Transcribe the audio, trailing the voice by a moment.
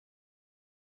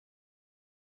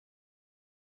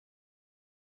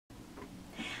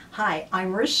Hi,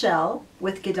 I'm Rochelle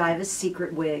with Godiva's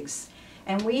Secret Wigs,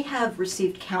 and we have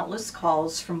received countless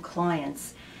calls from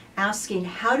clients asking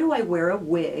how do I wear a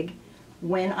wig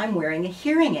when I'm wearing a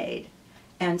hearing aid?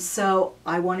 And so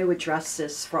I want to address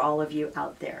this for all of you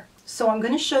out there. So I'm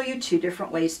going to show you two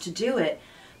different ways to do it,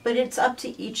 but it's up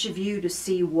to each of you to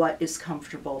see what is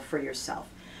comfortable for yourself.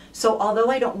 So although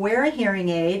I don't wear a hearing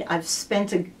aid, I've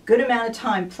spent a good amount of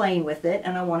time playing with it,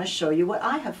 and I want to show you what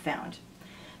I have found.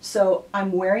 So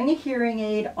I'm wearing a hearing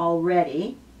aid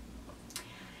already,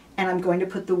 and I'm going to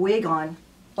put the wig on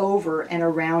over and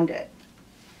around it.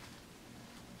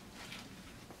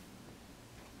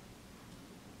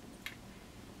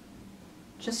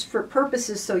 Just for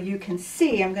purposes so you can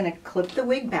see, I'm going to clip the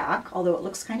wig back, although it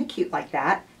looks kind of cute like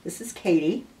that. This is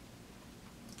Katie.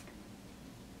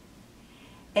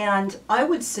 And I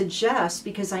would suggest,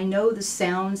 because I know the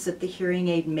sounds that the hearing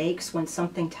aid makes when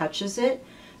something touches it,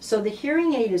 so the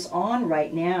hearing aid is on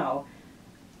right now.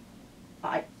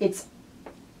 It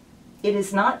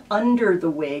is not under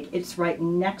the wig, it's right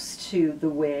next to the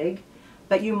wig,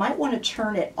 but you might want to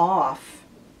turn it off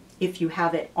if you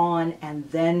have it on and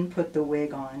then put the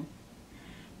wig on,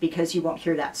 because you won't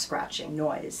hear that scratching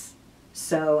noise.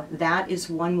 So that is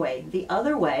one way. The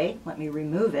other way, let me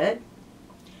remove it,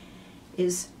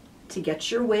 is to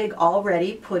get your wig all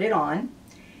ready, put it on,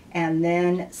 and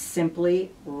then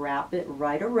simply wrap it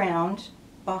right around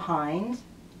behind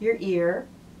your ear.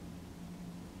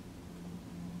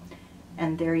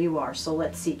 And there you are. So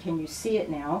let's see, can you see it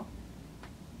now?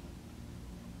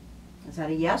 Is that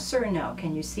a yes or a no?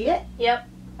 Can you see it? Yep.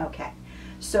 Okay.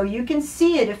 So you can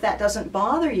see it. If that doesn't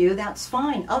bother you, that's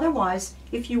fine. Otherwise,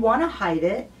 if you want to hide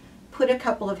it, put a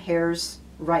couple of hairs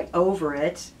right over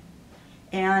it.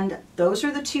 And those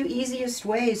are the two easiest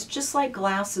ways. Just like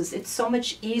glasses, it's so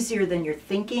much easier than you're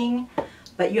thinking,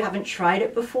 but you haven't tried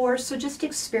it before, so just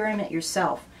experiment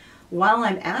yourself. While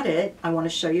I'm at it, I want to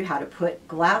show you how to put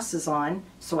glasses on,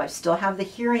 so I still have the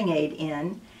hearing aid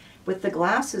in. With the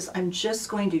glasses, I'm just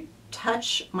going to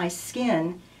touch my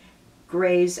skin,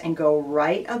 graze, and go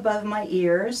right above my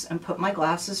ears and put my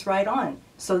glasses right on.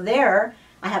 So there,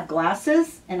 I have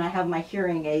glasses and I have my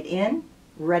hearing aid in,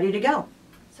 ready to go.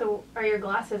 So are your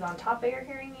glasses on top of your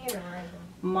hearing aid, or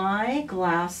My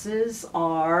glasses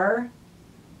are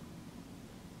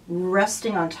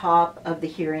resting on top of the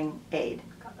hearing aid.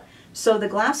 So the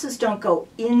glasses don't go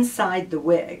inside the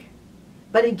wig.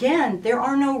 But again, there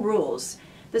are no rules.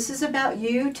 This is about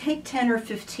you. Take 10 or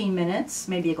 15 minutes,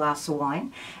 maybe a glass of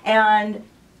wine, and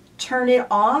turn it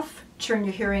off, turn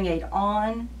your hearing aid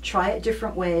on, try it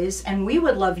different ways, and we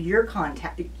would love your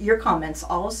comments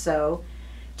also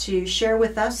to share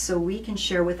with us so we can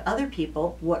share with other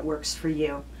people what works for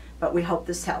you. But we hope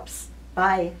this helps.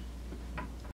 Bye.